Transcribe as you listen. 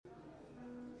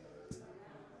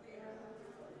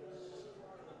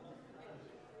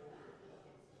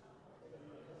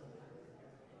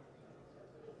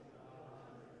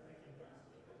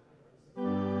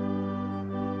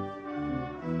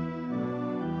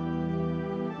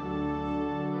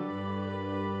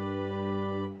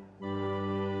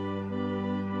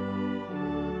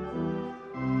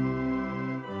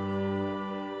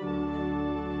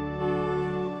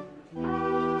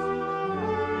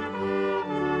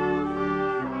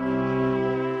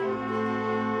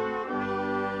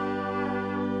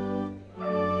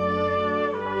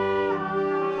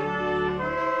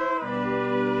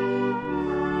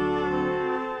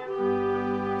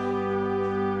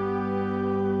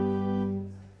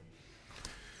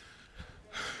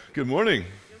Good morning.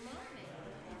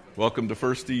 Welcome to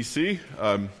First DC.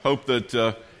 Hope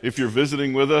that if you're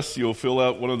visiting with us, you'll fill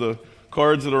out one of the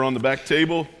cards that are on the back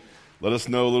table. Let us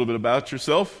know a little bit about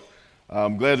yourself.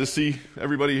 I'm glad to see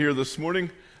everybody here this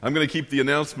morning. I'm going to keep the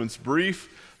announcements brief.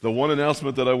 The one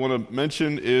announcement that I want to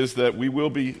mention is that we will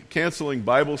be canceling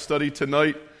Bible study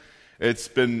tonight. It's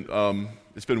been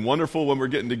wonderful when we're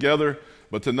getting together,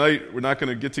 but tonight we're not going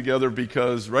to get together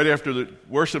because right after the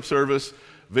worship service,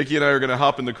 Vicki and I are going to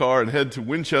hop in the car and head to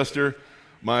Winchester.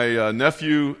 My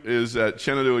nephew is at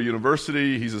Shenandoah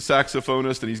University. He's a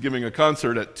saxophonist, and he's giving a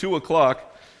concert at 2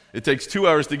 o'clock. It takes 2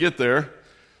 hours to get there.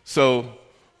 So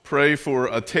pray for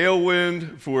a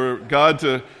tailwind, for God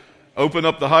to open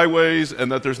up the highways,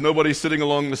 and that there's nobody sitting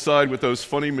along the side with those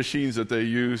funny machines that they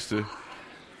use to.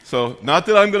 So not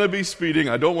that I'm going to be speeding.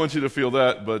 I don't want you to feel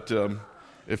that, but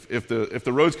if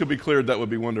the roads could be cleared, that would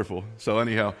be wonderful. So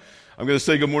anyhow, I'm going to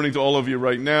say good morning to all of you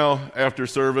right now. After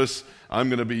service, I'm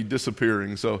going to be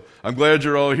disappearing. So I'm glad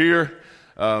you're all here.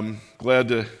 Glad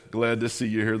to see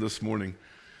you here this morning.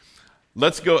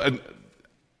 Let's go. And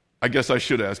I guess I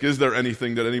should ask, is there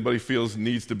anything that anybody feels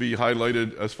needs to be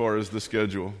highlighted as far as the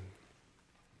schedule?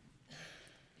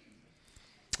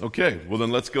 Okay, well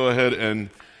then let's go ahead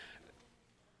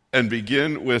and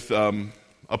begin with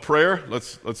a prayer.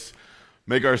 Let's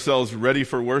make ourselves ready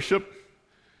for worship.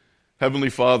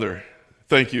 Heavenly Father,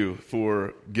 thank you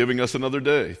for giving us another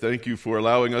day. Thank you for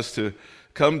allowing us to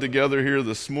come together here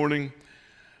this morning.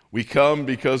 We come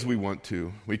because we want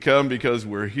to. We come because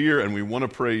we're here and we want to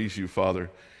praise you,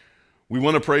 Father. We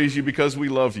want to praise you because we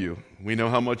love you. We know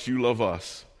how much you love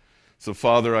us. So,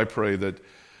 Father, I pray that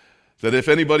if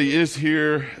anybody is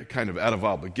here kind of out of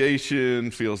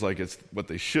obligation, feels like it's what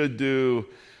they should do,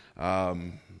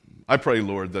 I pray,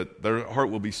 Lord, that their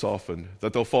heart will be softened,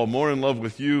 that they'll fall more in love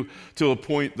with you to a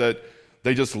point that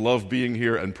they just love being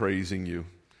here and praising you.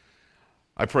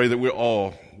 I pray that we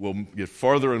all will get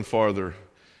farther and farther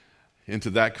into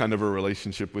that kind of a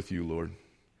relationship with you, Lord.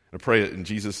 I pray it in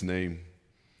Jesus' name.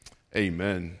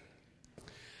 Amen.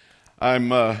 I'm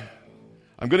going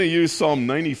to use Psalm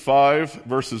 95,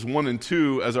 verses 1 and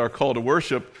 2 as our call to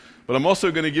worship, but I'm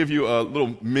also going to give you a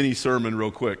little mini sermon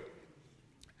real quick.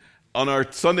 On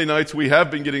our Sunday nights, we have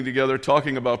been getting together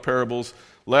talking about parables.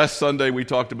 Last Sunday, we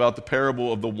talked about the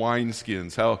parable of the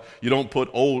wineskins, how you don't put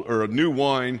old or new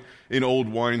wine in old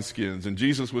wineskins. And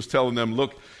Jesus was telling them,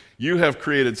 look, you have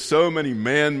created so many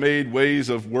man-made ways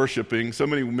of worshiping, so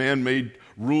many man-made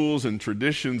rules and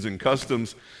traditions and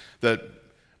customs that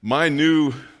my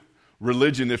new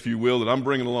religion, if you will, that I'm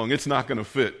bringing along, it's not going to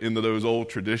fit into those old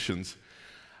traditions.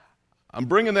 I'm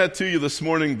bringing that to you this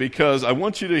morning because I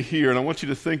want you to hear and I want you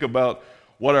to think about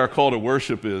what our call to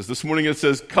worship is. This morning it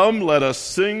says, "Come, let us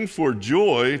sing for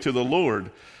joy to the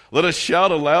Lord. Let us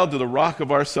shout aloud to the rock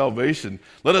of our salvation.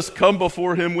 Let us come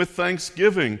before him with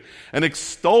thanksgiving and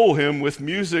extol him with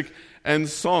music and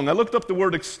song." I looked up the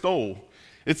word extol.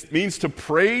 It means to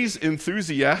praise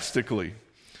enthusiastically.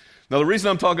 Now, the reason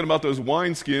I'm talking about those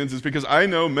wineskins is because I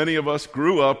know many of us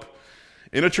grew up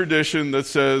in a tradition that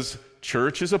says,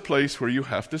 church is a place where you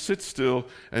have to sit still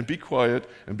and be quiet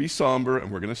and be somber,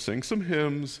 and we're going to sing some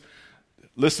hymns.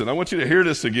 Listen, I want you to hear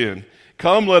this again.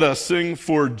 Come, let us sing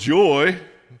for joy.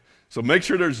 So make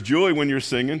sure there's joy when you're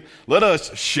singing. Let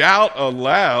us shout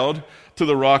aloud to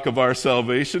the rock of our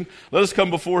salvation. Let us come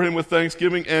before him with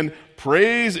thanksgiving and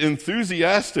praise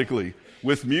enthusiastically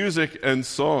with music and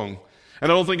song.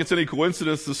 And I don't think it's any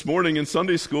coincidence this morning in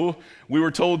Sunday school, we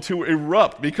were told to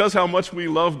erupt. Because how much we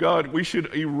love God, we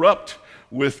should erupt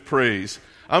with praise.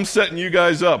 I'm setting you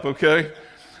guys up, okay?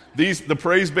 The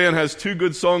praise band has 2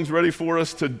 good songs ready for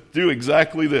us to do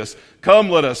exactly this.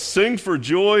 Come, let us sing for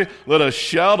joy. Let us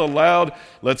shout aloud.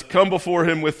 Let's come before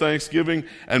him with thanksgiving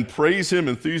and praise him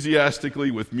enthusiastically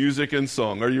with music and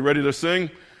song. Are you ready to sing?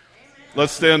 Amen.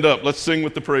 Let's stand up. Let's sing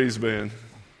with the praise band.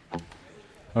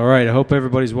 All right, I hope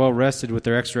everybody's well rested with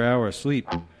their extra hour of sleep,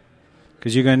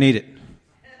 because you're going to need it.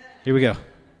 Here we go.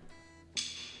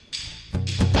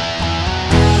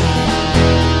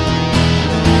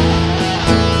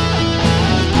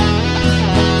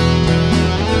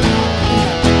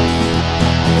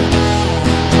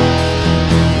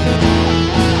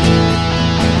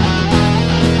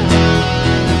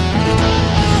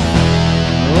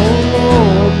 Oh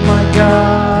Lord, my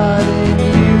God, in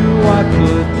you I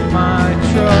put my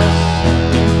trust.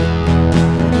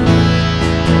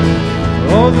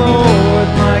 Oh Lord,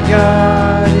 my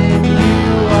God, in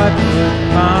you I put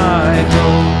my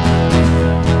hope.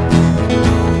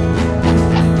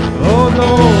 Oh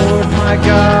Lord, my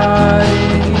God,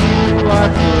 in you I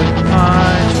put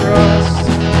my trust.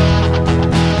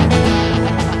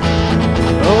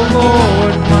 Oh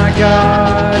Lord, my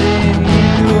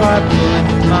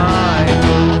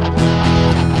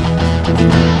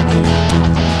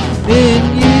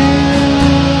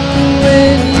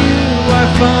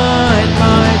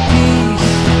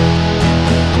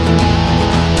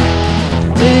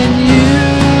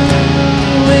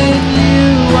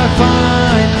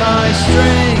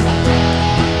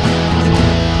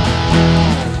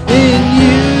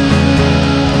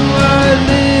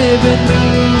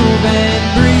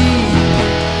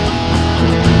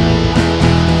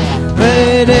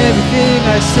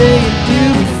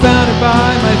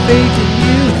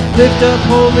lift up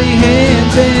holy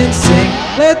hands and sing.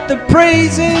 Let the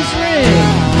praises ring.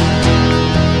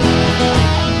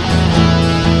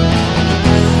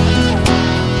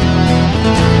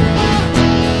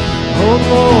 Oh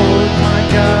Lord, my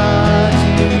God,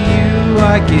 to you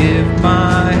I give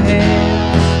my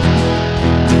hands.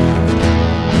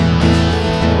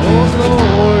 Oh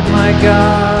Lord, my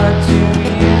God, to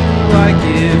you I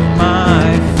give my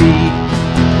feet.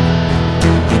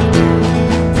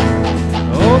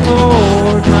 Oh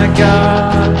Lord, my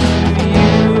God, to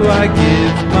you I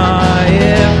give my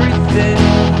everything.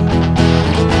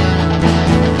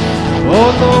 Oh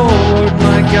Lord,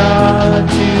 my God,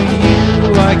 to you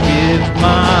I give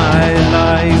my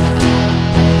life.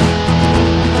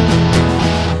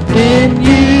 In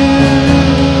you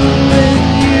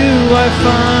I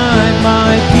find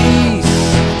my peace.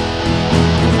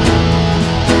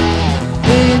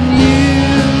 In you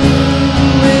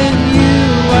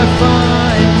I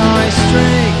find my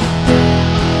strength.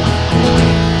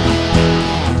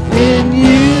 In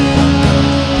you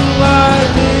I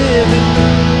live and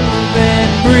move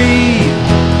and breathe.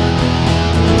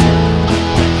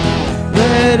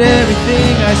 Let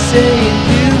everything I say and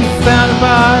do be founded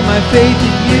by my faith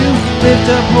in you. Lift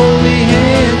up holy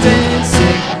hands and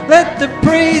sing. Let the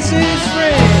praises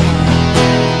ring.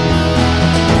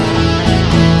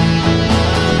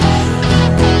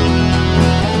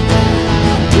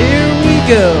 Here we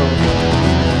go.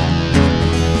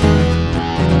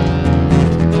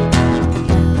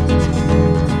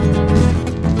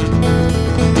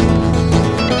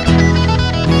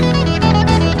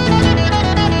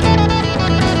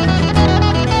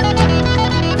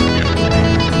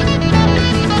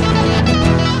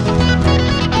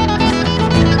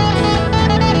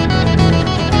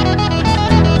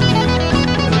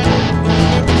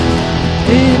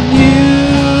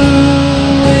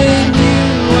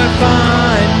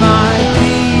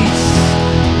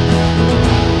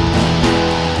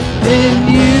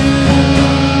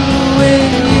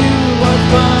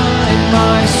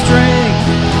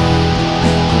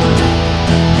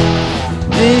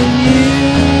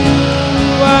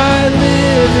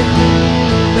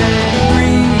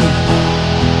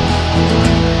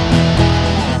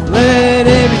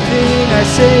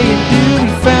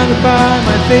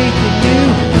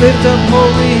 Lift up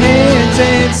holy hands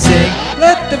and sing.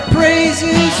 Let the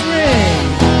praises ring.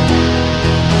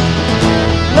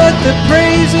 Let the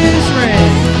praises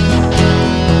ring.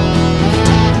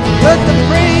 Let the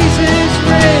praises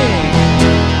ring.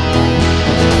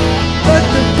 Let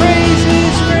the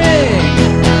praises ring.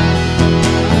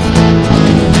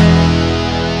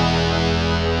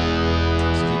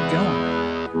 Let's keep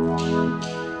going.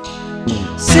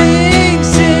 Sing,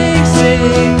 sing,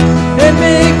 sing, and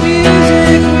make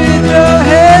music with the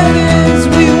heavens.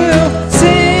 We will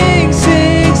sing,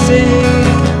 sing, sing.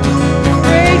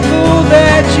 Grateful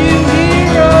that you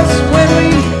hear us when we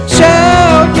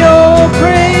shout your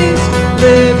praise.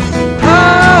 Lift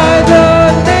high the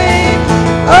name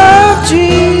of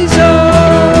Jesus.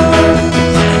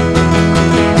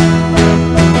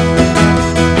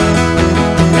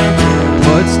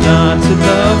 What's not to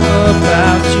love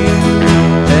about you?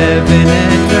 Heaven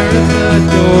and earth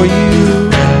adore you.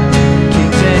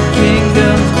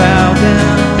 Kingdoms bow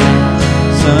down.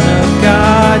 Son of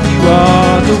God, you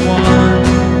are the one.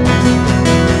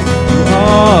 You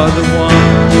are the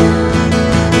one.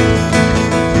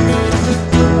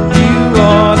 You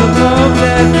are the love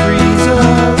that frees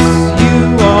us. You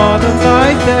are the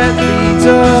light that leads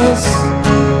us.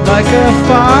 Like a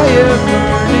fire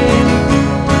burning.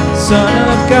 Son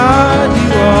of God, you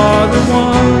are the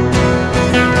one.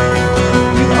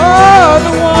 You are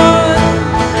the one.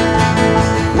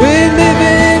 We're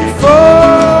living for.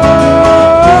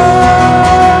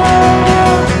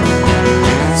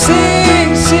 Sing,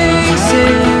 sing,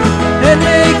 sing, and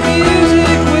make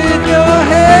music with the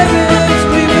heavens.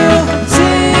 We will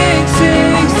sing,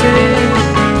 sing, sing.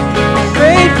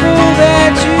 Grateful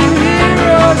that you hear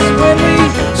us when we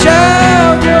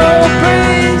shout your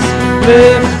praise.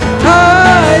 Lift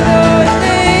high the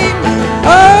name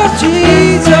of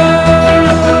Jesus.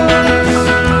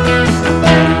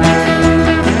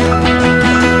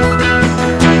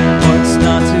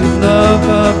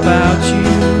 About you,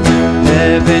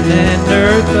 heaven and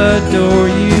earth adore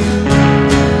you.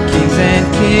 Kings and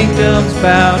kingdoms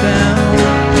bow down.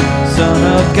 Son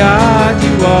of God,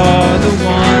 you are the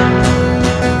one.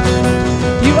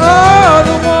 You are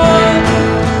the one.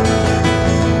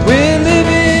 We're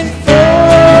living for.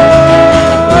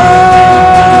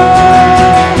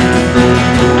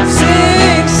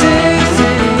 Sing, sing,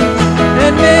 sing,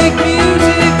 and make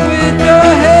music with the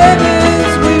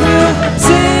heavens. We will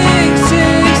sing,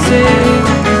 sing, sing.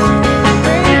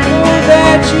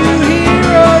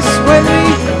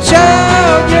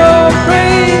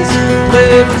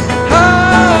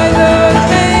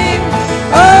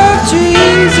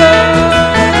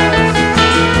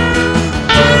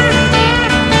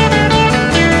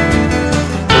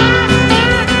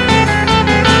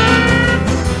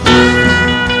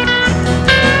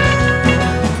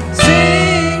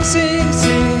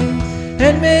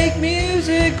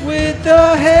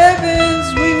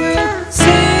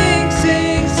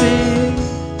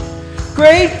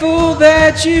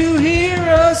 that you hear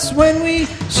us when we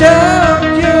shout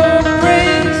your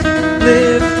praise.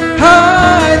 Lift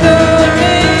high the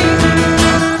name.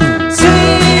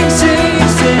 Sing, sing,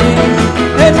 sing,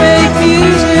 and make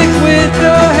music with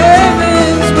the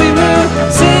heavens. We will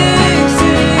sing,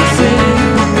 sing, sing.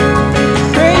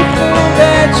 Grateful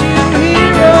that you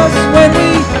hear us when we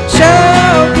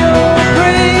shout your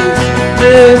praise.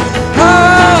 Lift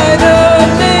high the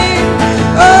name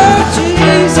of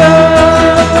Jesus.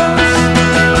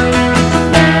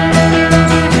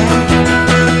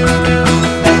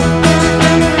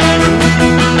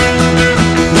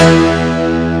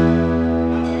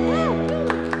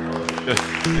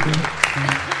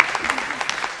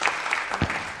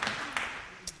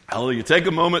 Hallelujah. Take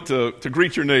a moment to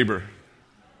greet your neighbor.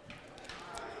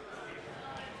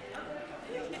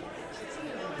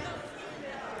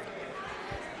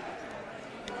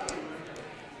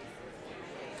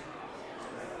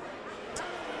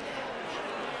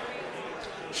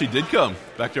 She did come,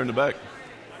 back there in the back.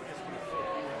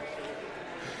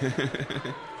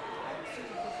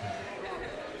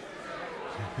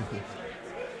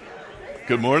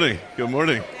 Good morning. Good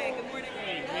morning.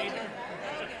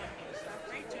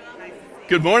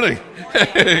 Good morning.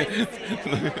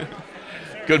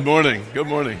 Good morning. Good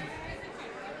morning.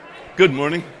 Good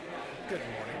morning.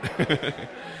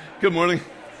 Good morning.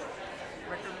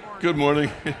 Good morning.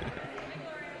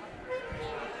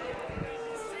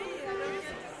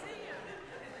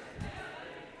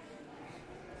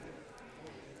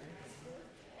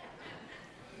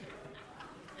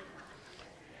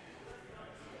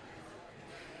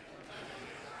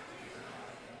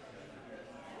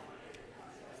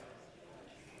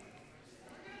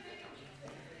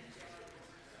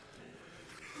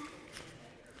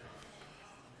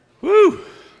 Woo!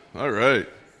 All right.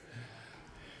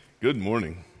 Good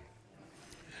morning.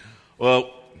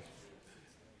 Well,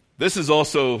 this is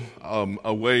also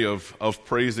a way of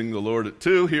praising the Lord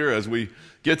too here as we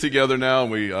get together now.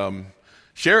 We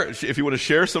share. If you want to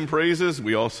share some praises,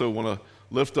 we also want to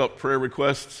lift up prayer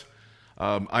requests.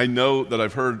 I know that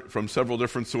I've heard from several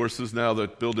different sources now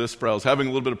that Bill Disprow is having a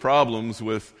little bit of problems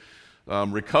with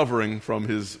recovering from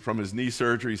his knee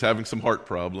surgery. He's having some heart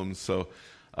problems, so.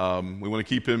 We want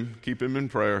to keep him in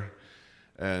prayer,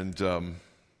 and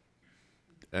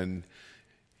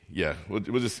yeah,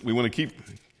 we want to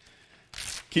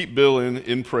keep Bill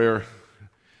in prayer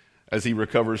as he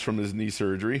recovers from his knee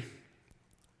surgery.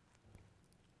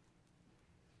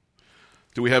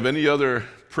 Do we have any other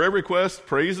prayer requests,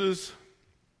 praises?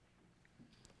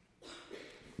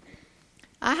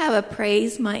 I have a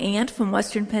praise. My aunt from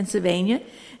Western Pennsylvania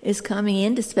is coming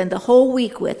in to spend the whole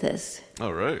week with us.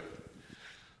 All right.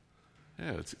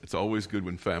 Yeah, it's always good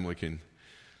when family can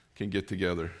get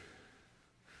together.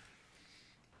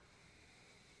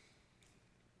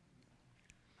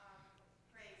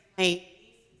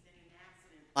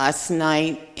 Last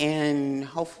night, and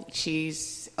hopefully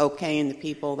she's okay, and the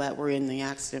people that were in the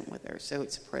accident with her. So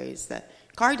it's a praise that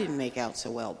car didn't make out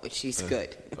so well, but she's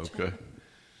good. Okay, It's good.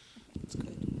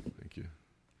 thank you.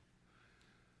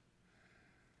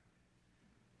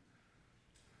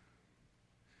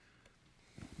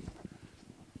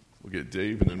 We'll get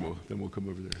Dave, and then we'll come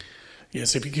over there.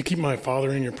 Yes, if you could keep my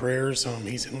father in your prayers.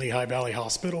 He's in Lehigh Valley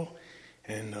Hospital,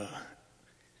 and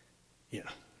yeah,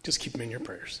 just keep him in your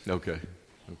prayers. Okay.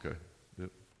 Yep.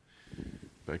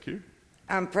 Back here.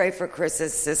 Pray for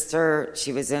Chris's sister.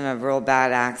 She was in a real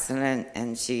bad accident,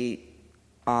 and she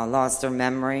lost her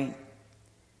memory.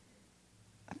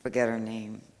 I forget her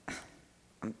name.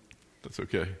 That's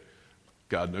okay.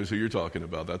 God knows who you're talking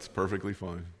about. That's perfectly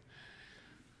fine.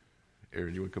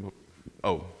 Aaron, you want to come up?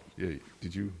 Oh, yeah.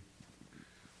 Did you?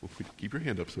 Well, keep your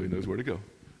hand up so he knows where to go.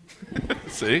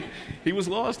 See? He was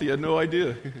lost. He had no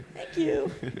idea. Thank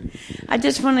you. I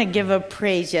just want to give a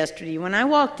praise yesterday. When I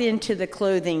walked into the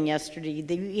clothing yesterday,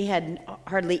 we had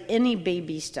hardly any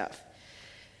baby stuff.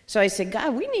 So I said,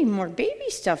 God, we need more baby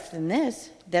stuff than this.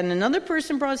 Then another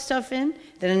person brought stuff in,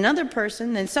 then another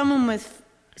person, then someone with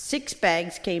 6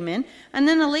 bags came in, and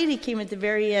then a lady came at the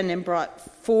very end and brought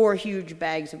 4 huge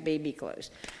bags of baby clothes.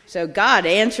 So God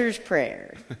answers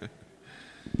prayer.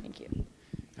 Thank you.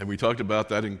 And we talked about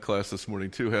that in class this morning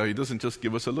too, how he doesn't just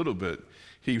give us a little bit.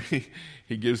 He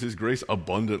gives his grace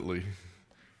abundantly.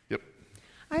 Yep.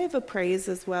 I have a praise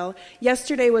as well.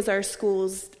 Yesterday was our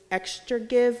school's extra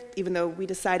give, even though we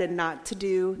decided not to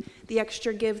do the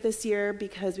extra give this year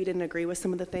because we didn't agree with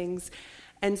some of the things.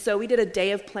 And so we did a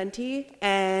day of plenty,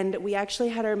 and we actually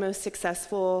had our most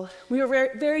successful. We were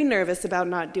very, very nervous about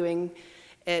not doing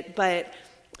it, but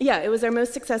yeah, it was our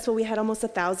most successful. We had almost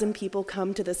 1,000 people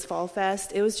come to this Fall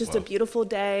Fest. It was just a beautiful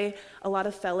day, a lot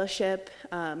of fellowship.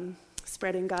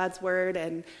 spreading God's word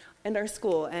and our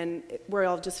school. And we're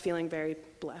all just feeling very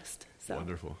blessed. So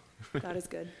Wonderful. God is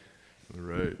good. All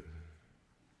right.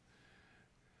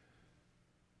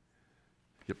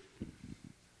 Yep.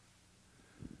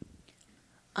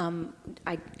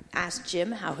 I asked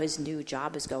Jim how his new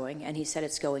job is going, and he said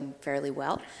it's going fairly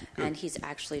well. Good. And he's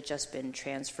actually just been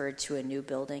transferred to a new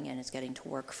building and is getting to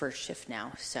work first shift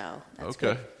now. So that's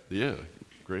Okay. good. Yeah,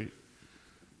 great.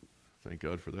 Thank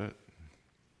God for that.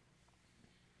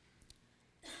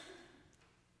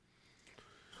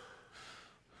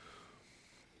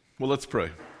 Well, let's pray.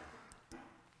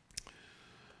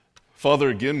 Father,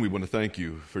 again, we want to thank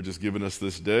you for just giving us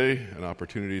this day, an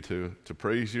opportunity to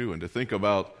praise you and to think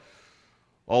about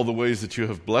all the ways that you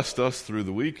have blessed us through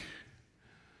the week.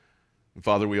 And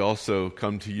Father, we also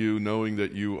come to you knowing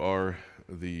that you are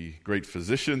the great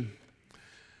physician,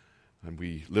 and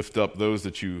we lift up those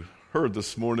that you heard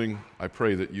this morning. I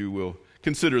pray that you will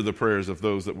consider the prayers of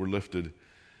those that were lifted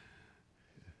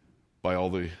by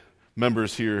all the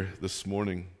members here this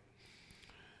morning.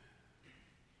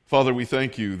 Father, we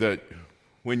thank you that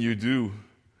when you do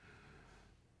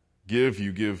give,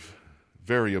 you give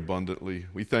very abundantly.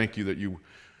 We thank you that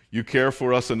you care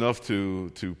for us enough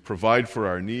to provide for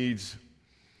our needs,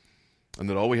 and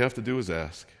that all we have to do is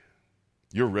ask.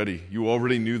 You're ready. You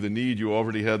already knew the need. You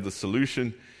already had the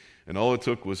solution, and all it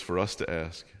took was for us to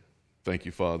ask. Thank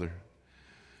you, Father.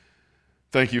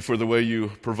 Thank you for the way you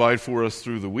provide for us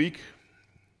through the week.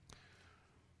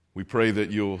 We pray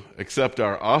that you'll accept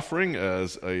our offering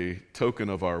as a token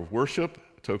of our worship,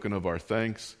 a token of our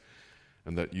thanks,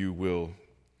 and that you will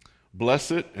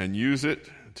bless it and use it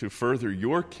to further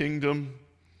your kingdom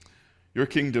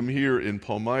here in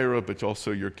Palmyra, but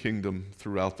also your kingdom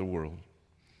throughout the world.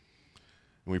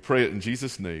 And we pray it in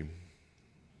Jesus' name.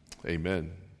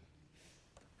 Amen.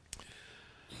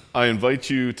 I invite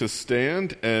you to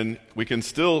stand, and we can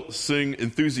still sing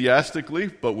enthusiastically,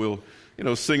 but we'll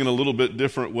sing in a little bit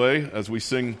different way as we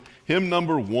sing hymn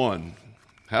number 1,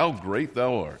 How Great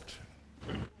Thou Art.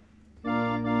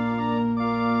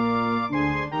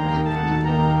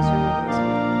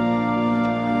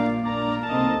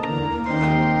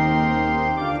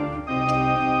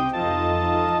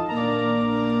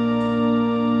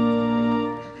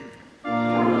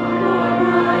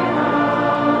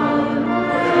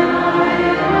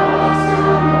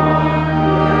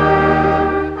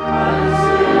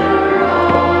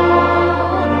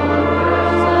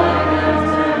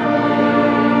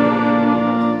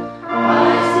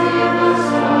 I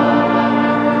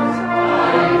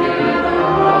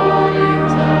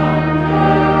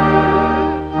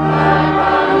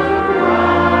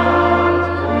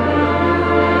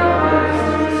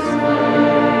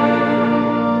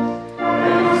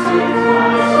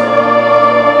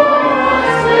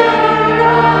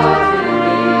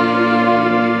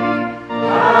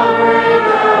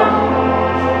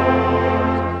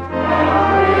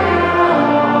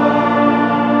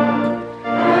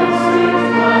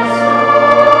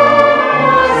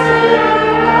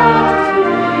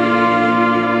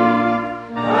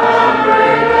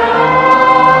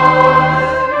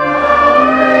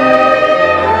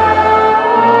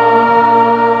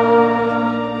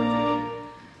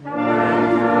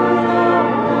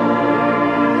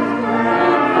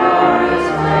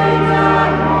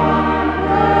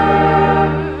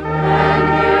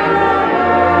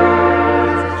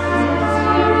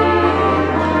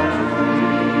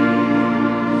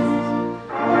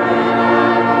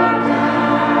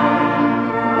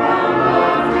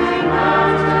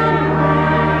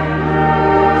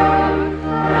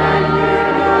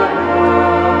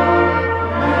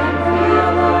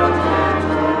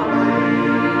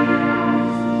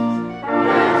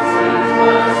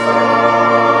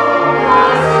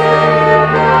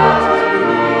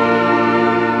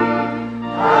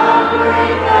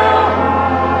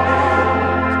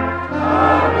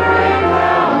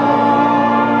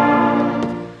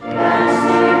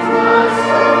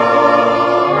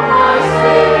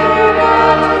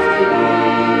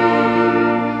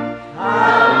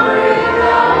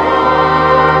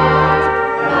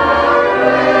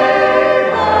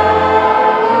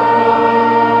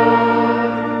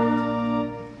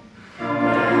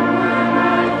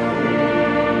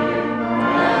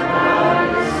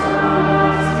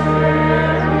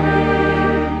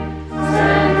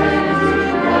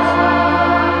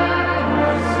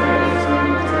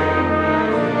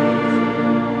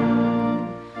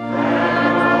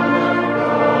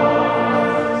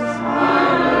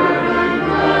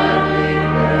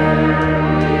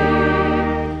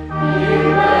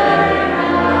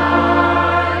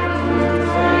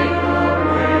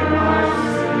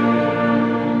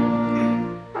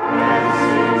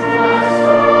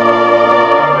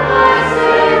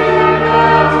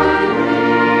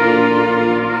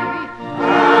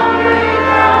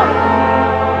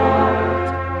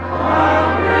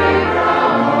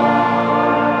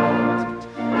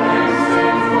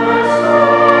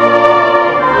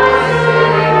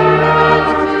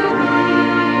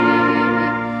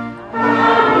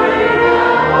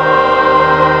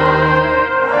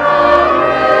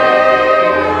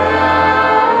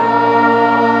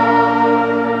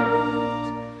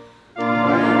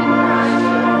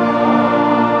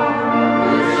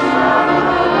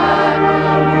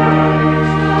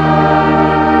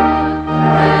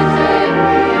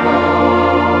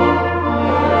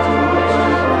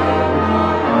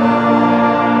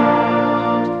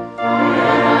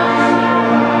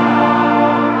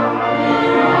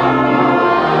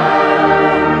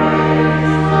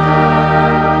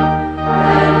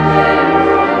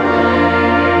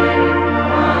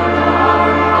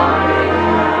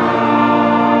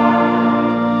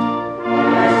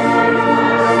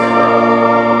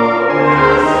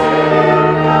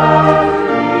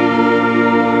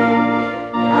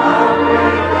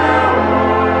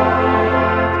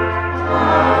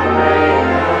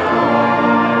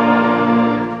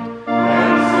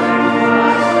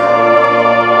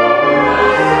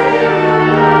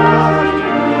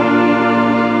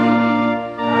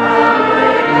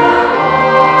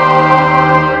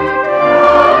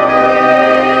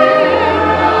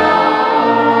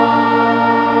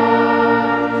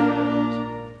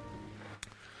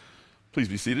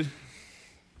seated.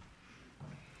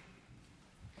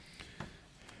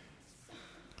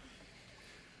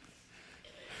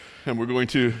 And we're going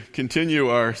to continue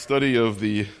our study of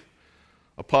the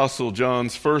Apostle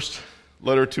John's first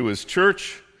letter to his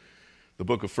church, the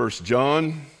book of 1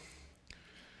 John.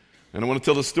 And I want to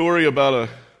tell the story about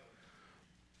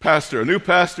a new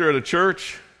pastor at a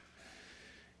church.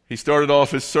 He started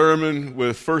off his sermon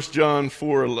with 1 John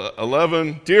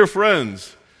 4:11. Dear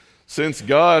friends, since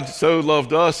God so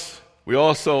loved us, we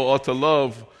also ought to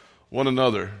love one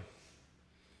another.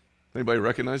 Anybody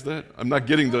recognize that? I'm not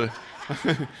getting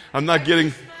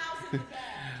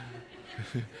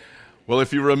Well,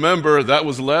 if you remember, that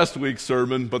was last week's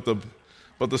sermon, but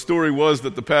the story was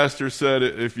that the pastor said,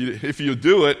 if you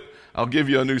do it, I'll give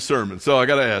you a new sermon. So I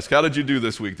got to ask, how did you do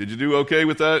this week? Did you do okay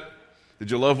with that? Did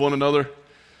you love one another?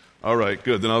 All right,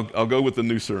 good. Then I'll go with the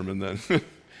new sermon then.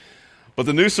 But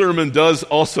the new sermon does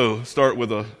also start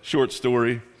with a short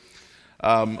story.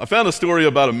 I found a story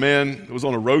about a man who was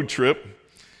on a road trip,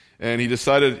 and he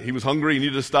decided he was hungry, he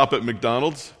needed to stop at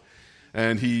McDonald's,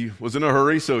 and he was in a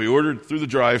hurry, so he ordered through the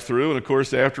drive-thru, and of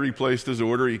course, after he placed his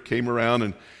order, he came around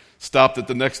and stopped at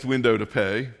the next window to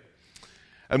pay.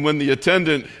 And when the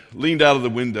attendant leaned out of the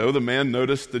window, the man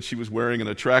noticed that she was wearing an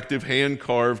attractive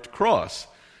hand-carved cross,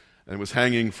 and it was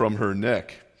hanging from her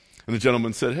neck. And the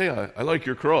gentleman said, "Hey, I like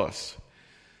your cross."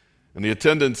 And the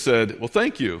attendant said, "Well,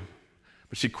 thank you."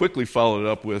 But she quickly followed it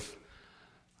up with,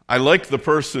 "I like the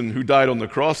person who died on the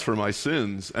cross for my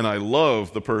sins, and I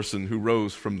love the person who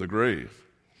rose from the grave."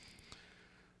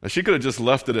 Now, she could have just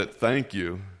left it at thank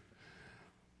you,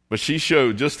 but she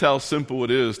showed just how simple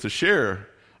it is to share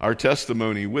our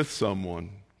testimony with someone.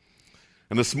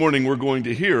 And this morning we're going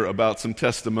to hear about some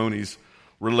testimonies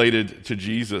related to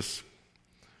Jesus.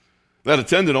 That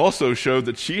attendant also showed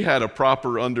that she had a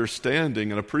proper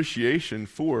understanding and appreciation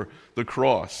for the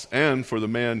cross and for the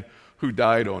man who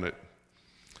died on it.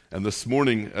 And this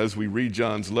morning, as we read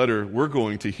John's letter, we're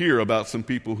going to hear about some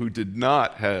people who did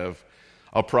not have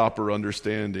a proper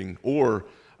understanding or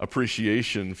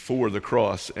appreciation for the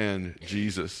cross and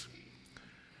Jesus.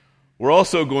 We're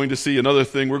also going to see another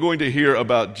thing. We're going to hear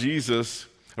about Jesus,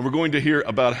 and we're going to hear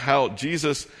about how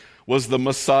Jesus was the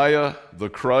Messiah, the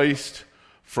Christ,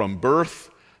 from birth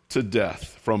to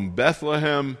death, from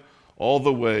Bethlehem all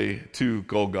the way to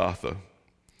Golgotha.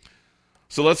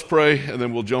 So let's pray, and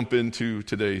then we'll jump into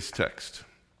today's text.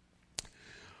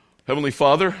 Heavenly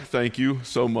Father, thank you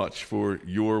so much for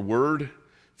your word.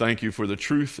 Thank you for the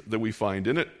truth that we find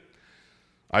in it.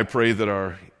 I pray that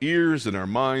our ears and our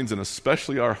minds, and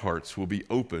especially our hearts, will be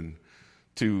open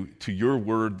to your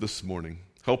word this morning.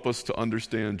 Help us to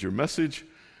understand your message.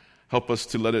 Help us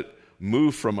to let it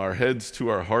move from our heads to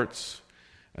our hearts,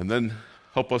 and then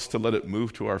help us to let it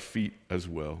move to our feet as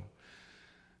well.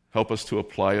 Help us to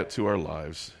apply it to our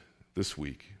lives this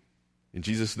week. In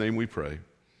Jesus' name we pray.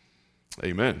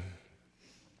 Amen.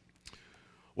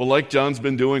 Well, like John's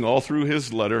been doing all through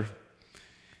his letter,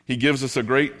 he gives us a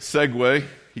great segue.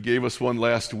 He gave us one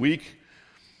last week,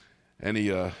 and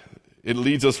it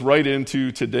leads us right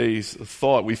into today's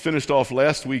thought. We finished off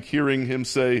last week hearing him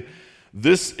say,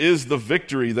 "This is the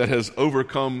victory that has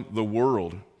overcome the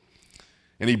world."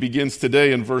 And he begins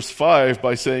today in verse 5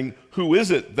 by saying, "Who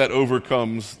is it that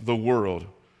overcomes the world?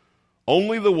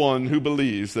 Only the one who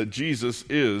believes that Jesus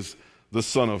is the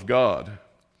Son of God."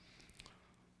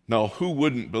 Now, who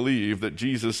wouldn't believe that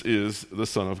Jesus is the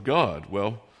Son of God?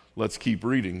 Well, let's keep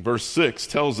reading. Verse 6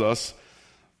 tells us,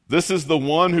 "This is the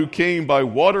one who came by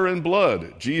water and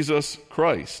blood, Jesus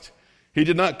Christ. He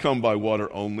did not come by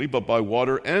water only, but by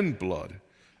water and blood.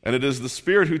 And it is the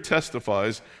Spirit who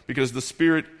testifies, because the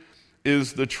Spirit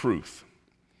is the truth."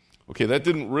 Okay, that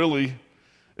didn't really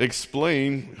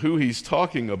explain who he's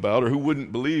talking about or who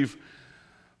wouldn't believe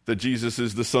that Jesus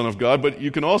is the Son of God, but you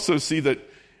can also see that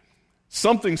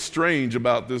something strange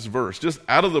about this verse. Just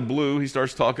out of the blue, he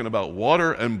starts talking about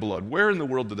water and blood. Where in the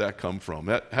world did that come from?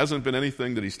 That hasn't been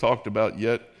anything that he's talked about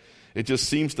yet. It just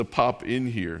seems to pop in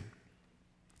here.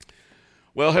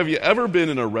 Well, have you ever been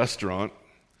in a restaurant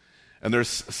and there's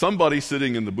somebody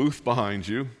sitting in the booth behind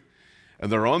you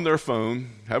and they're on their phone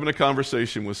having a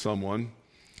conversation with someone,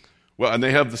 well, and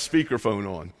they have the speakerphone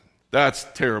on? That's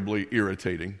terribly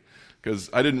irritating, because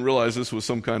I didn't realize this was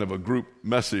some kind of a group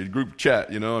message, group chat,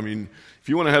 I mean, if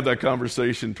you want to have that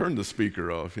conversation, turn the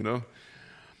speaker off,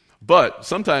 But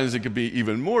sometimes it could be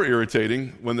even more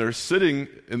irritating when they're sitting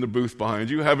in the booth behind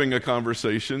you having a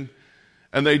conversation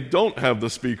and they don't have the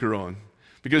speaker on.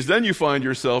 Because then you find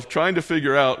yourself trying to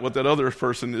figure out what that other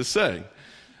person is saying.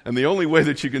 And the only way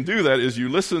that you can do that is you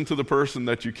listen to the person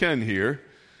that you can hear,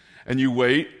 and you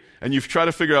wait, and you try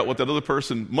to figure out what that other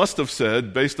person must have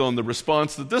said based on the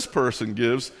response that this person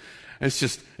gives. And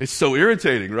it's so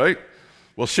irritating, right?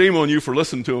 Well, shame on you for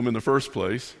listening to him in the first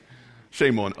place.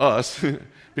 Shame on us,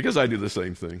 because I do the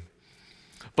same thing.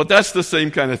 But that's the same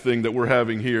kind of thing that we're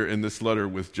having here in this letter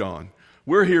with John.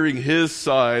 We're hearing his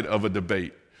side of a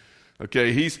debate.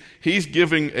 Okay, he's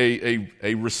giving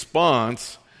a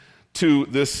response to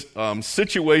this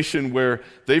situation where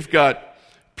they've got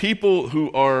people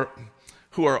who are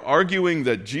arguing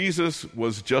that Jesus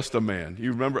was just a man.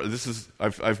 You remember,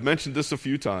 I've mentioned this a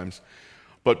few times,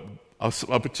 but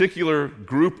a particular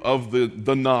group of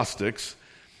the Gnostics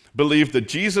believed that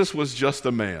Jesus was just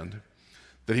a man,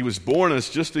 that he was born as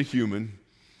just a human,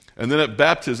 and then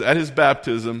at his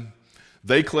baptism,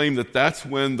 they claim that that's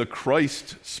when the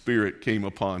Christ Spirit came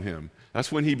upon him.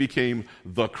 That's when he became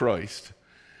the Christ.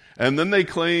 And then they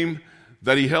claim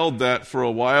that he held that for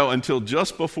a while until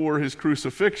just before his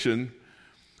crucifixion,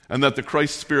 and that the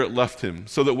Christ Spirit left him,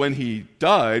 so that when he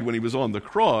died, when he was on the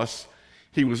cross,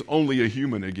 he was only a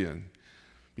human again.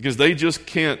 Because they just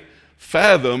can't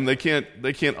fathom, they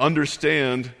can't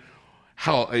understand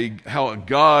how a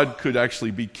God could actually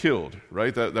be killed,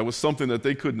 right? That was something that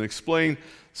they couldn't explain,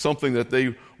 something that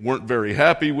they weren't very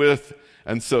happy with,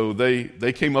 and so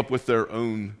they came up with their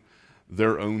own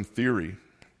theory.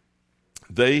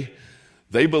 They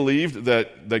believed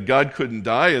that God couldn't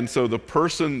die, and so the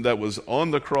person that was on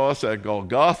the cross at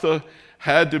Golgotha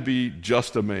had to be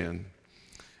just a man.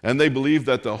 And they believed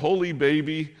that the holy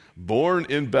baby born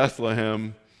in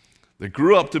Bethlehem, that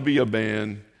grew up to be a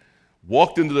man,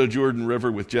 walked into the Jordan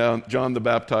River with John the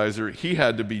Baptizer, he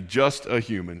had to be just a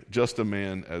human, just a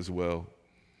man as well.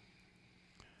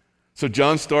 So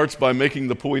John starts by making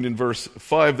the point in verse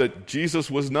 5 that Jesus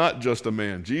was not just a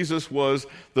man. Jesus was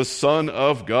the Son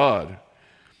of God.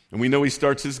 And we know he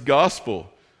starts his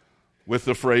gospel with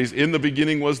the phrase, "In the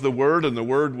beginning was the Word, and the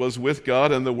Word was with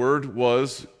God, and the Word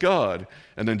was God."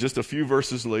 And then just a few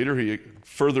verses later, he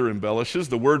further embellishes,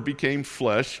 "The Word became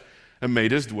flesh and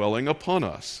made his dwelling upon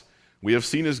us. We have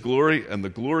seen his glory and the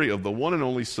glory of the one and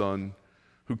only Son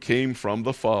who came from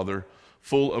the Father,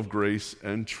 full of grace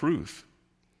and truth."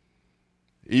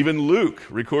 Even Luke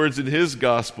records in his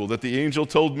gospel that the angel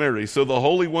told Mary, "So the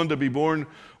Holy One to be born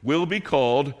will be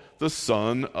called the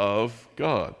Son of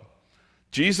God."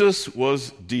 Jesus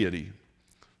was deity,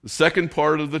 the second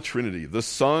part of the Trinity, the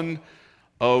Son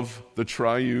of the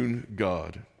triune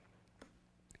God.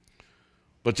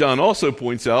 But John also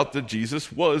points out that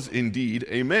Jesus was indeed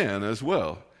a man as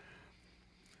well.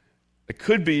 It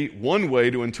could be one way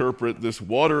to interpret this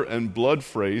water and blood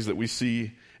phrase that we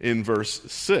see in verse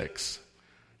 6.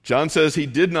 John says he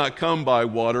did not come by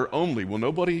water only. Well,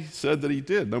 nobody said that he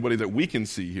did. Nobody that we can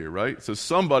see here, right? So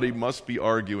somebody must be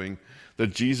arguing that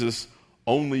Jesus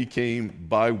only came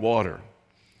by water.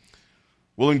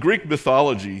 Well, in Greek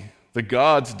mythology, the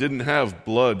gods didn't have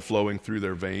blood flowing through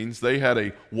their veins. They had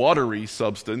a watery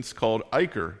substance called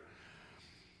ichor.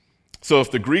 So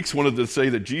if the Greeks wanted to say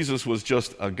that Jesus was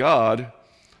just a god,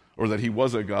 or that he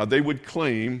was a god, they would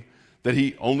claim that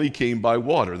he only came by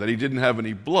water, that he didn't have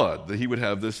any blood, that he would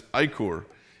have this ichor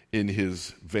in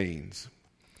his veins.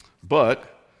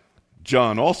 But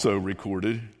John also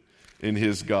recorded in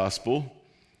his gospel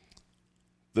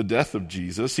the death of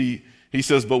Jesus. He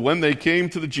says, "But when they came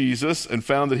to the Jesus and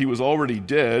found that he was already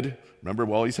dead," remember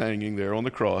while he's hanging there on the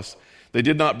cross, "they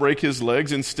did not break his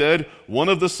legs. Instead, one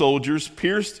of the soldiers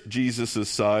pierced Jesus'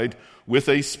 side with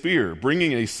a spear,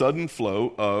 bringing a sudden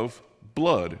flow of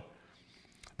blood."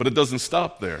 But it doesn't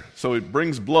stop there. So it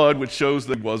brings blood, which shows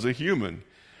that he was a human.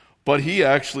 But he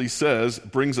actually says,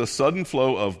 brings a sudden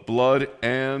flow of blood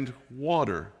and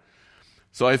water.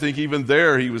 So I think even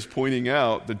there he was pointing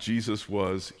out that Jesus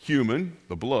was human,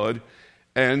 the blood,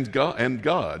 and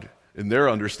God in their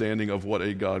understanding of what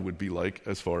a God would be like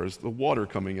as far as the water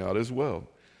coming out as well.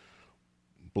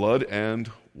 Blood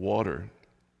and water.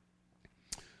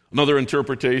 Another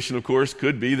interpretation, of course,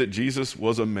 could be that Jesus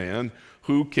was a man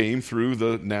who came through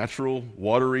the natural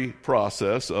watery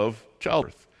process of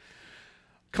childbirth.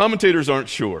 Commentators aren't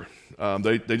sure.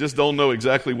 They just don't know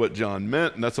exactly what John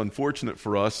meant, and that's unfortunate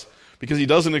for us because he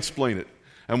doesn't explain it.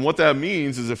 And what that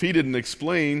means is if he didn't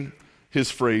explain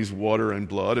his phrase water and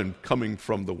blood and coming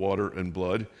from the water and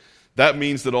blood, that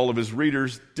means that all of his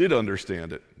readers did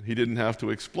understand it. He didn't have to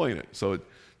explain it. So it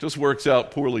just works out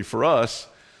poorly for us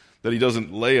that he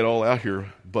doesn't lay it all out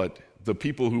here, but the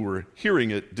people who were hearing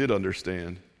it did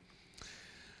understand.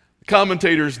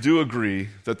 Commentators do agree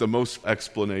that the most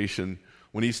explanation,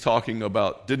 when he's talking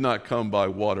about did not come by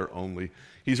water only,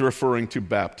 he's referring to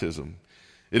baptism.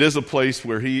 It is a place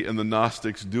where he and the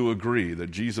Gnostics do agree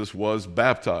that Jesus was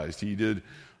baptized. He did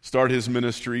start his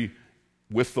ministry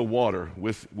with the water,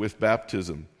 with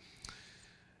baptism.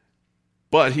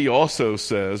 But he also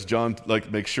says, John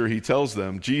makes sure he tells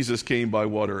them, Jesus came by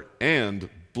water and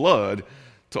blood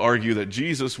to argue that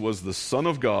Jesus was the Son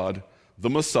of God, the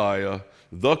Messiah,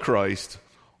 the Christ,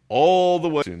 all the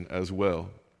way as well.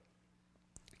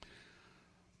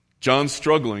 John's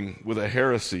struggling with a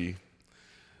heresy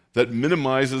that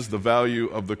minimizes the value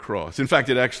of the cross. In fact,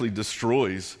 it actually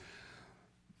destroys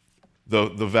the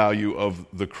value of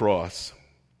the cross.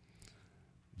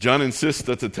 John insists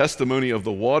that the testimony of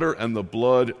the water and the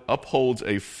blood upholds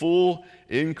a full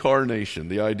incarnation,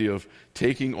 the idea of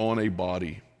taking on a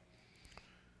body.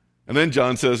 And then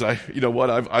John says,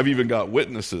 I've even got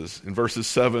witnesses in verses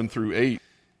 7 through 8.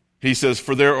 He says,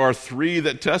 for there are three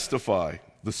that testify,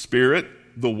 the Spirit,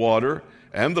 the water,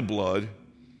 and the blood,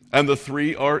 and the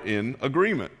three are in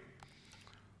agreement.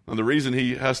 And the reason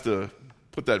he has to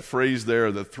put that phrase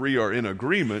there, the three are in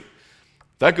agreement,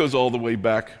 that goes all the way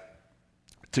back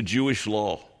to Jewish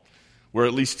law, where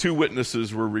at least two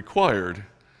witnesses were required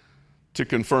to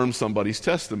confirm somebody's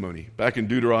testimony. Back in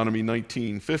Deuteronomy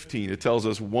 19:15, it tells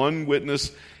us one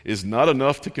witness is not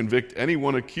enough to convict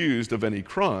anyone accused of any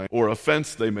crime or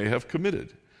offense they may have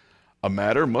committed. A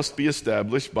matter must be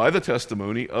established by the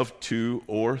testimony of 2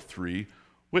 or 3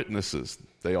 witnesses.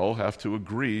 They all have to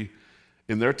agree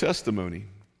in their testimony.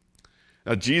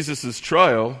 Now, Jesus'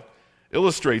 trial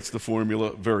illustrates the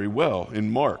formula very well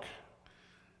in Mark.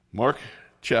 Mark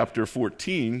chapter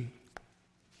 14.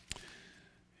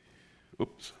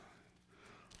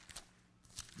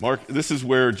 Mark, this is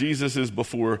where Jesus is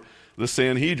before the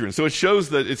Sanhedrin. So it shows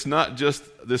that it's not just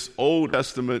this Old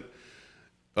Testament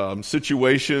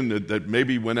situation that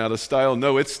maybe went out of style.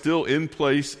 No, it's still in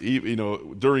place,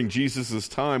 during Jesus'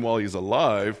 time while he's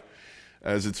alive,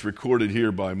 as it's recorded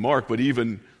here by Mark, but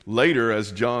even later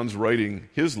as John's writing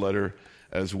his letter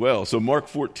as well. So Mark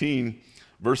 14,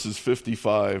 verses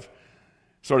 55,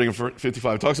 starting in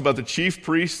 55, talks about the chief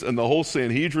priests and the whole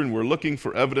Sanhedrin were looking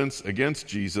for evidence against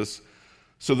Jesus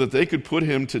so that they could put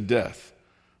him to death,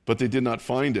 but they did not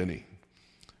find any.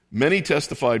 Many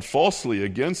testified falsely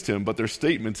against him, but their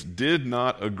statements did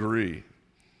not agree.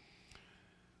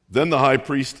 Then the high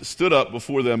priest stood up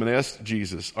before them and asked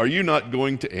Jesus, "Are you not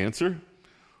going to answer?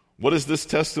 What is this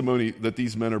testimony that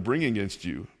these men are bringing against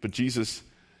you?" But Jesus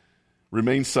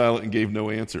remained silent and gave no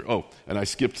answer. Oh, and I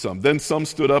skipped some. Then some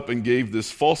stood up and gave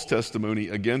this false testimony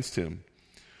against him.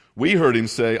 We heard him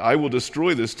say, "I will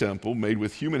destroy this temple made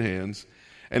with human hands,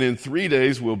 and in 3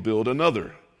 days will build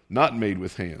another, not made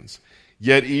with hands."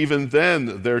 Yet even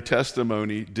then their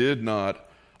testimony did not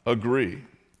agree.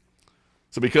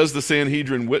 So because the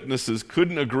Sanhedrin witnesses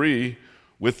couldn't agree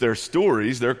with their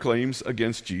stories, their claims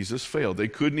against Jesus failed. They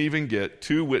couldn't even get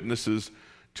 2 witnesses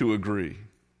to agree.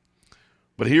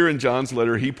 But here in John's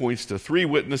letter, he points to 3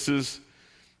 witnesses,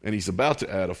 and he's about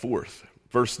to add a 4th.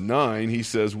 Verse 9, he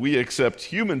says, "We accept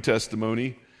human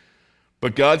testimony,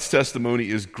 but God's testimony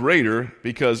is greater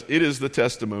because it is the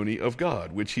testimony of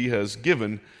God, which he has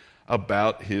given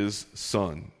about his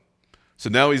Son." So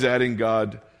now he's adding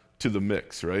God to the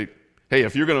mix, right? Hey,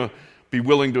 if you're going to be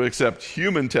willing to accept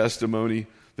human testimony,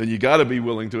 then you got to be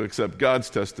willing to accept God's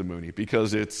testimony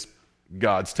because it's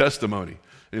God's testimony,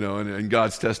 and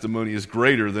God's testimony is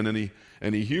greater than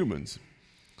any humans.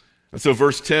 And so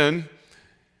verse 10,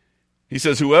 he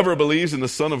says, "Whoever believes in the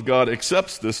Son of God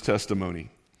accepts this testimony.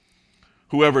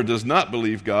 Whoever does not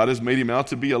believe God has made him out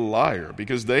to be a liar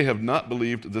because they have not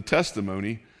believed the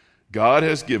testimony God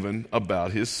has given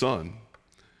about his Son."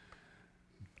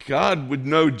 God would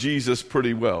know Jesus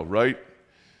pretty well, right?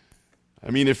 I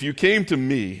mean, if you came to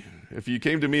me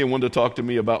and wanted to talk to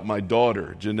me about my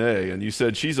daughter, Janae, and you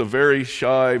said she's a very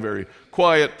shy, very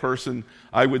quiet person,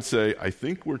 I would say, I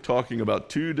think we're talking about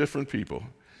 2 different people.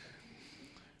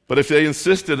 But if they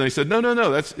insisted and they said,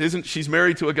 no, she's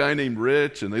married to a guy named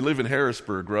Rich and they live in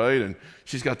Harrisburg, right? And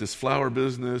she's got this flower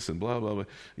business and blah, blah, blah.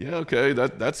 Yeah, okay,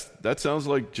 that sounds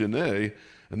like Janae.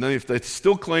 And then if they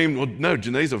still claimed, well, no,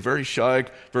 Janae's a very shy,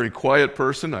 very quiet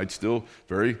person, I'd still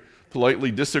very politely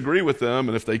disagree with them.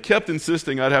 And if they kept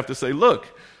insisting, I'd have to say, look,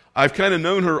 I've kind of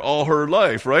known her all her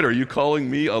life, right? Are you calling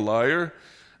me a liar?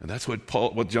 And that's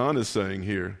what John is saying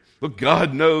here. Look,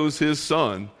 God knows his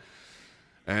Son.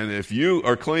 And if you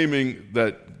are claiming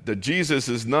that Jesus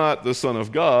is not the Son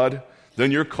of God,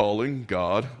 then you're calling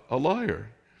God a liar.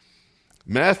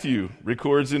 Matthew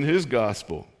records in his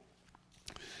gospel,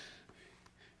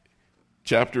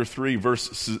 chapter 3,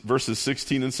 verses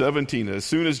 16 and 17, "As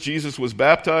soon as Jesus was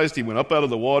baptized, he went up out of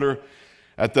the water.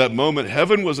 At that moment,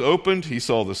 heaven was opened. He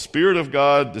saw the Spirit of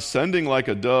God descending like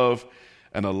a dove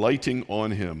and alighting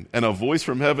on him. And a voice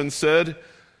from heaven said,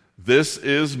 "This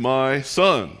is my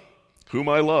Son, whom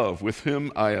I love. With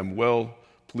him I am well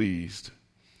pleased."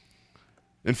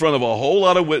 In front of a whole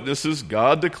lot of witnesses,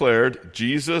 God declared,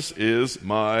 "Jesus is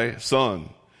my Son."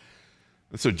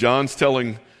 And so John's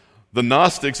telling the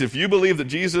Gnostics, if you believe that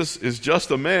Jesus is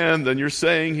just a man, then you're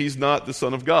saying he's not the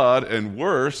Son of God, and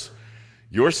worse,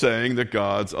 you're saying that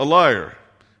God's a liar.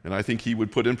 And I think he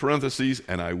would put in parentheses,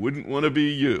 "and I wouldn't want to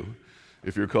be you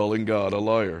if you're calling God a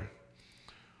liar."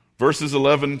 Verses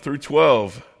 11 through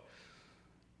 12,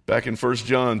 back in 1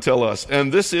 John, tell us,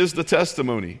 "And this is the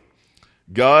testimony.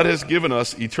 God has given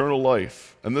us eternal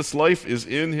life, and this life is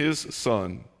in his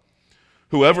Son.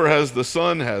 Whoever has the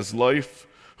Son has life.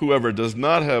 Whoever does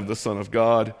not have the Son of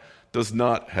God does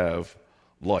not have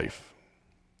life."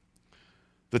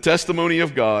 The testimony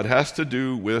of God has to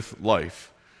do with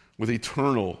life, with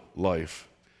eternal life.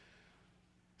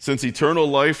 Since eternal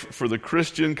life for the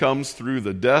Christian comes through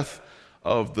the death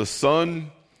of the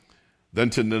Son, then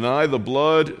to deny the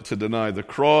blood, to deny the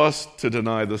cross, to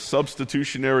deny the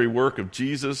substitutionary work of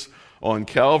Jesus on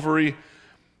Calvary,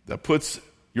 that puts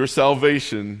your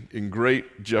salvation in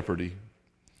great jeopardy.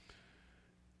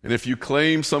 And if you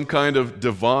claim some kind of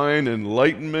divine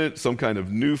enlightenment, some kind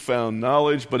of newfound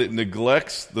knowledge, but it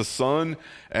neglects the Son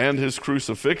and his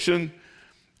crucifixion,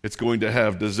 it's going to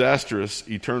have disastrous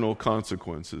eternal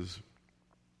consequences.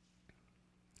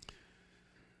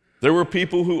 There were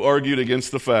people who argued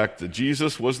against the fact that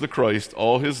Jesus was the Christ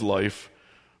all his life,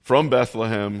 from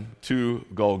Bethlehem to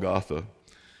Golgotha.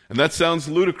 And that sounds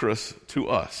ludicrous to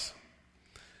us.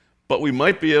 But we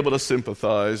might be able to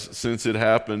sympathize since it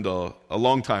happened a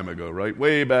long time ago, right?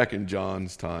 Way back in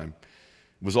John's time.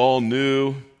 It was all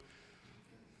new.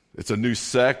 It's a new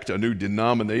sect, a new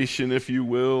denomination, if you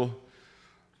will.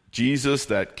 Jesus,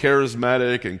 that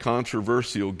charismatic and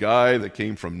controversial guy that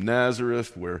came from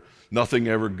Nazareth, where nothing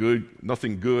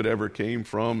good ever came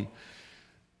from.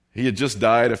 He had just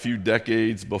died a few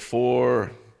decades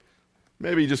before.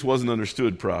 Maybe he just wasn't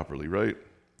understood properly, right?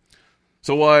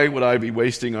 So why would I be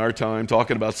wasting our time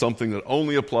talking about something that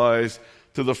only applies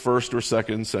to the 1st or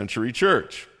 2nd century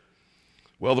church?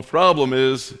 Well, the problem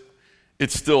is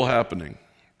it's still happening.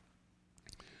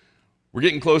 We're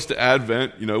getting close to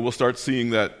Advent. We'll start seeing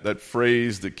that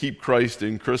phrase, that keep Christ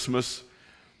in Christmas.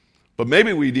 But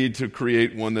maybe we need to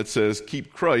create one that says,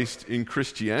 keep Christ in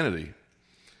Christianity.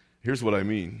 Here's what I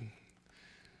mean.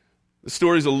 The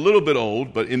story's a little bit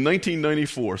old, but in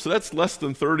 1994, so that's less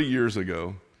than 30 years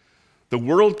ago, the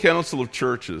World Council of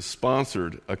Churches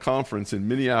sponsored a conference in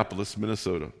Minneapolis,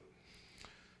 Minnesota.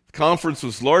 The conference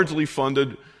was largely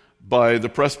funded by the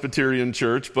Presbyterian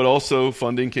Church, but also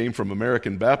funding came from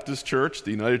American Baptist Church,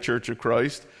 the United Church of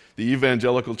Christ, the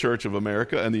Evangelical Church of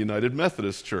America, and the United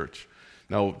Methodist Church.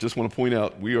 Now, just want to point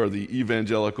out, we are the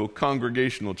Evangelical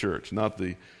Congregational Church, not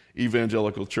the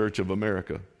Evangelical Church of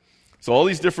America. So all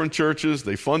these different churches,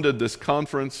 they funded this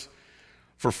conference.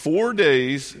 For 4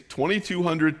 days,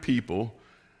 2,200 people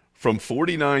from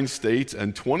 49 states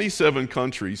and 27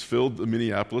 countries filled the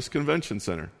Minneapolis Convention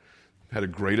Center. Had a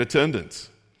great attendance.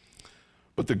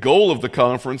 But the goal of the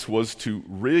conference was to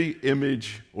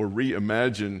re-image or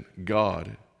reimagine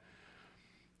God.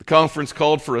 The conference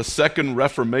called for a second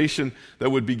Reformation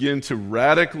that would begin to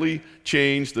radically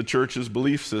change the church's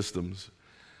belief systems.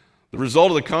 The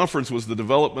result of the conference was the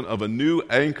development of a new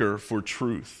anchor for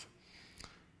truth.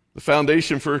 The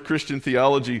foundation for Christian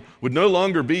theology would no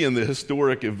longer be in the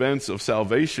historic events of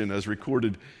salvation as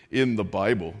recorded in the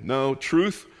Bible. No,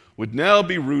 truth would now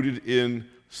be rooted in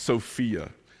Sophia.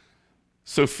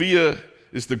 Sophia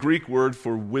is the Greek word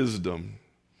for wisdom.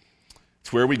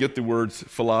 It's where we get the words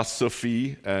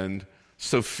philosophy and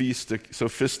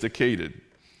sophisticated.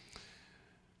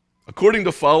 According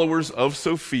to followers of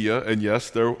Sophia, and yes,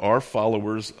 there are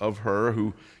followers of her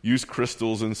who use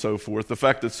crystals and so forth, the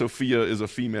fact that Sophia is a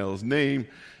female's name,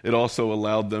 it also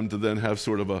allowed them to then have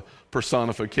sort of a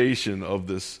personification of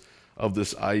this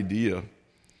idea.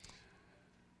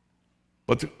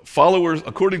 But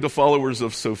according to followers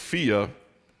of Sophia,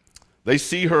 they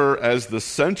see her as the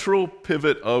central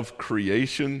pivot of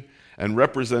creation and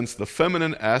represents the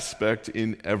feminine aspect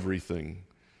in everything.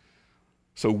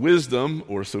 So wisdom,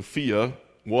 or Sophia,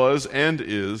 was and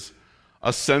is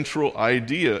a central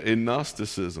idea in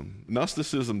Gnosticism.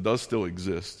 Gnosticism does still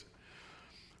exist.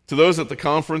 To those at the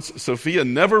conference, Sophia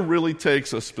never really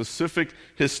takes a specific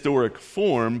historic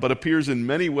form, but appears in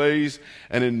many ways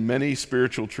and in many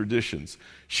spiritual traditions.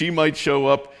 She might show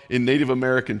up in Native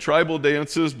American tribal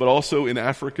dances, but also in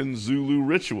African Zulu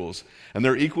rituals, and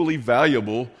they're equally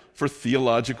valuable for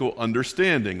theological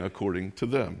understanding, according to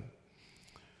them.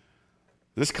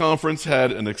 This conference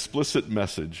had an explicit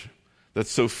message that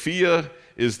Sophia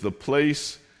is the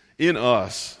place in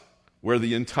us where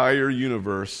the entire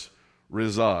universe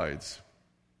resides.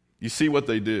 You see what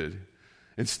they did?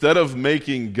 Instead of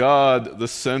making God the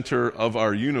center of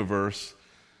our universe,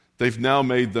 they've now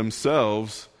made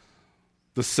themselves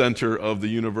the center of the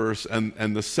universe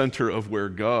and the center of where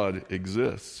God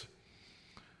exists.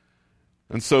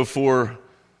 And so for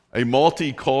a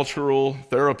multicultural,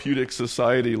 therapeutic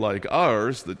society like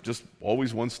ours that just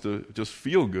always wants to just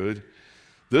feel good,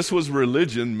 this was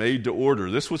religion made to order.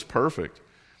 This was perfect.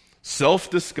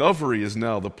 Self-discovery is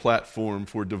now the platform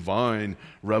for divine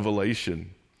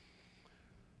revelation.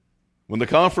 When the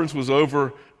conference was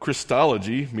over,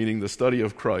 Christology, meaning the study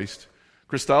of Christ,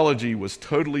 Christology was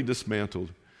totally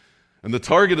dismantled. And the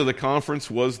target of the conference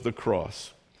was the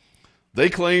cross. They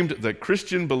claimed that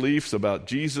Christian beliefs about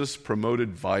Jesus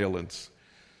promoted violence.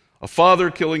 A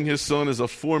father killing his son is a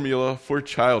formula for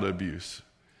child abuse.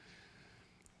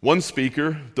 One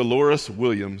speaker, Dolores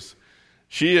Williams,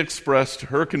 she expressed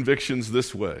her convictions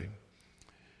this way.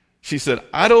 She said,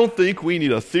 "I don't think we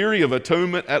need a theory of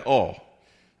atonement at all.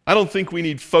 I don't think we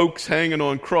need folks hanging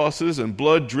on crosses and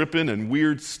blood dripping and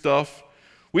weird stuff.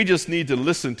 We just need to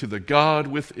listen to the God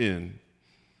within."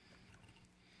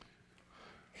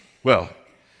 Well,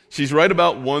 she's right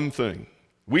about one thing.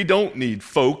 We don't need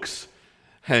folks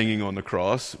hanging on the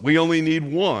cross. We only need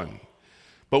one.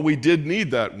 But we did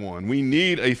need that one. We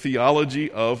need a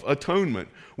theology of atonement.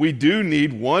 We do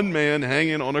need one man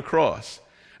hanging on a cross.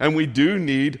 And we do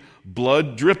need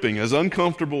blood dripping, as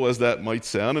uncomfortable as that might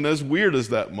sound and as weird as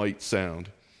that might sound.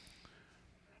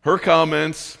 Her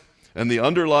comments and the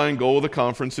underlying goal of the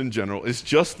conference in general is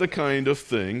just the kind of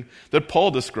thing that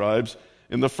Paul describes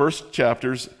in the first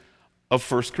chapters of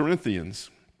 1 Corinthians,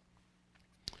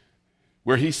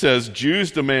 where he says, Jews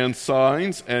demand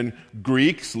signs and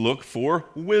Greeks look for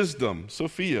wisdom,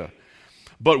 Sophia.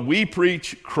 But we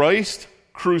preach Christ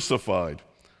crucified,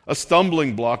 a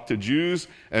stumbling block to Jews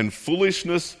and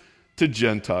foolishness to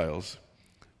Gentiles.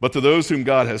 But to those whom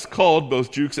God has called,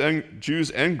 both Jews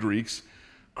and Greeks,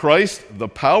 Christ, the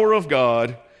power of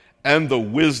God and the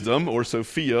wisdom, or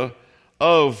Sophia,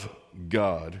 of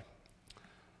God.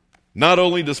 Not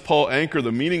only does Paul anchor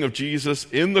the meaning of Jesus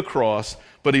in the cross,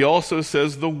 but he also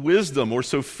says the wisdom, or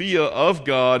Sophia, of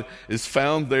God is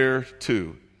found there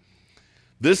too.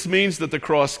 This means that the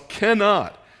cross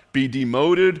cannot be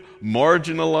demoted,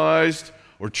 marginalized,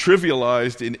 or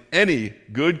trivialized in any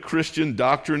good Christian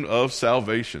doctrine of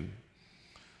salvation.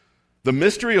 The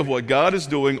mystery of what God is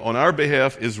doing on our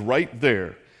behalf is right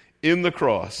there in the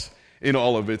cross, in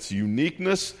all of its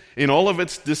uniqueness, in all of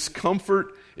its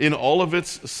discomfort, in all of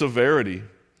its severity.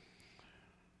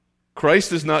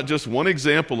 Christ is not just one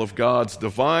example of God's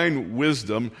divine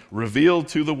wisdom revealed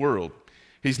to the world.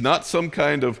 He's not some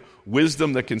kind of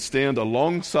wisdom that can stand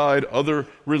alongside other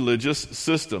religious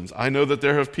systems. I know that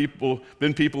there have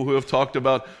been people who have talked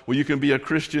about, well, you can be a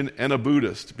Christian and a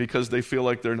Buddhist because they feel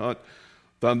like they're not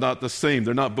the same.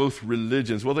 They're not both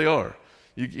religions. Well, they are.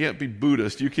 You can't be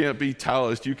Buddhist. You can't be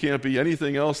Taoist. You can't be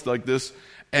anything else like this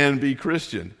and be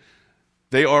Christian.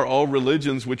 They are all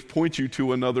religions which point you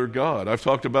to another God. I've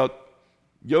talked about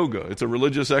yoga. It's a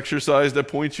religious exercise that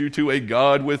points you to a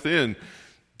God within.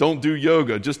 Don't do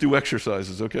yoga, just do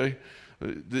exercises, okay?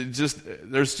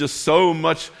 There's just so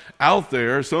much out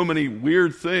there, so many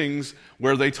weird things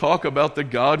where they talk about the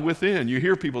God within. You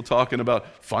hear people talking about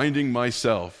finding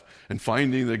myself and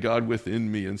finding the God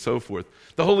within me and so forth.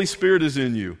 The Holy Spirit is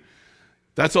in you.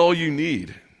 That's all you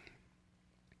need.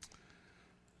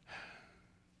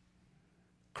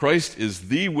 Christ is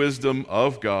the wisdom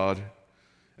of God,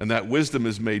 and that wisdom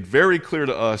is made very clear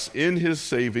to us in his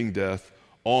saving death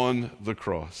on the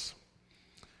cross.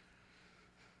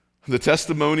 The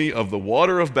testimony of the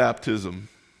water of baptism,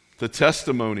 the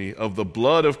testimony of the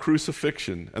blood of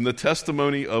crucifixion, and the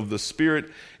testimony of the Spirit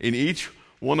in each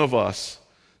one of us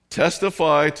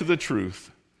testify to the truth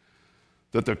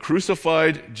that the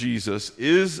crucified Jesus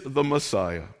is the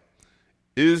Messiah,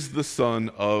 is the Son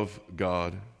of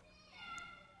God.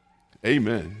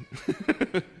 Amen.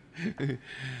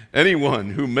 Anyone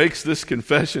who makes this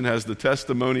confession has the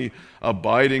testimony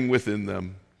abiding within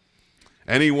them.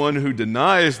 Anyone who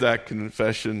denies that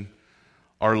confession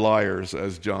are liars,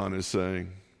 as John is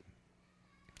saying.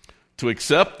 To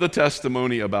accept the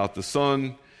testimony about the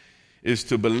Son is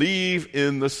to believe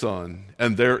in the Son,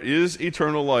 and there is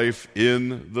eternal life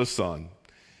in the Son.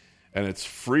 And it's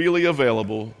freely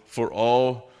available for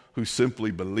all who simply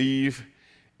believe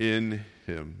in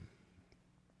him.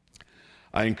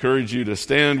 I encourage you to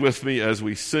stand with me as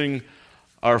we sing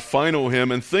our final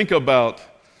hymn and think about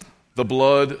the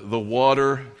blood, the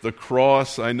water, the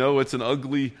cross. I know it's an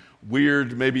ugly,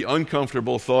 weird, maybe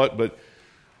uncomfortable thought, but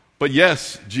But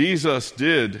yes, Jesus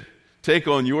did take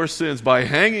on your sins by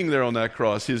hanging there on that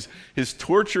cross. His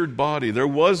tortured body, there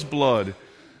was blood,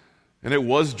 and it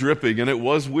was dripping, and it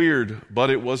was weird, but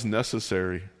it was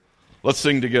necessary. Let's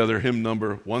sing together hymn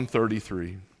number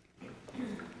 133.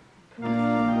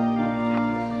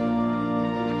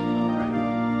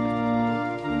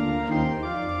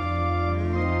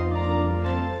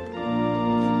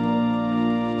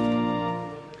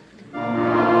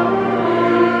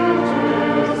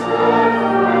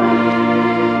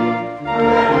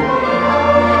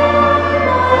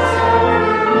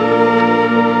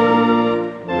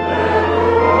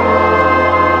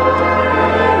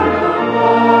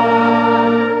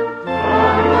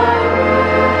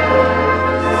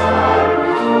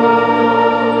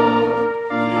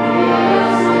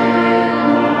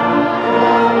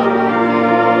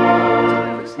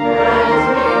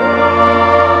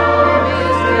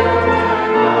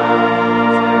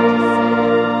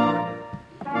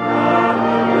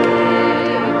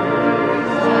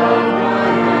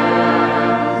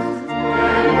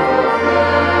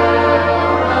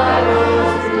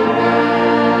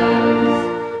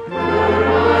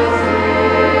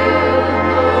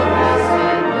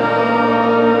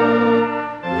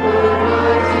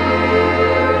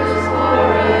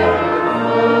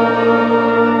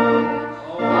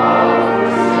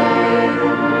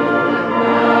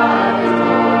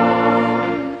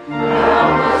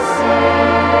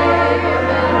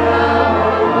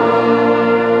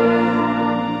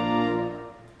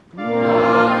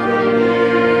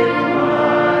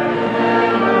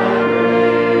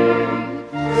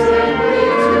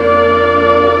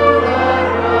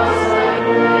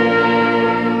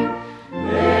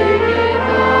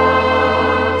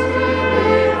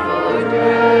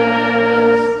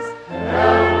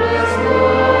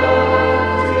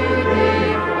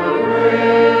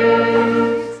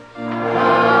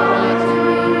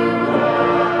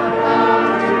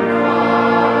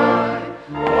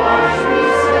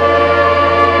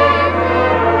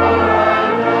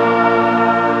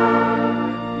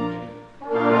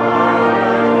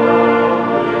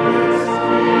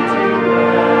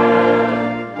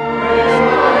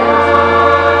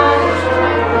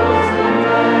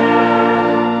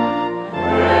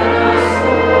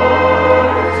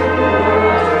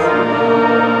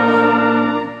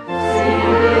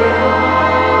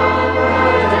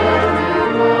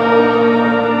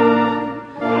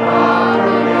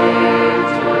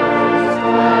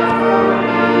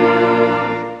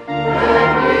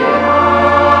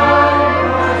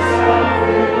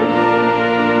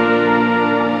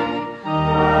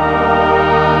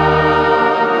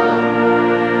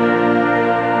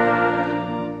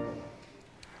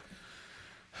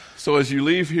 So as you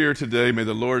leave here today, may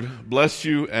the Lord bless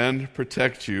you and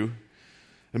protect you.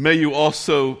 And may you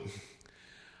also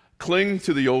cling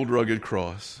to the old rugged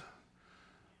cross.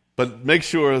 But make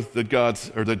sure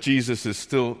that Jesus is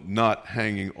still not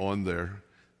hanging on there.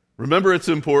 Remember its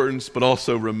importance, but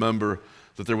also remember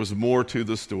that there was more to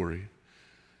the story.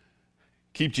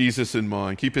 Keep Jesus in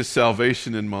mind. Keep his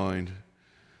salvation in mind,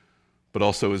 but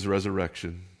also his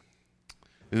resurrection.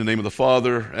 In the name of the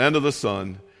Father, and of the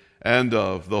Son, and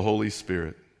of the Holy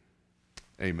Spirit.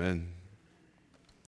 Amen.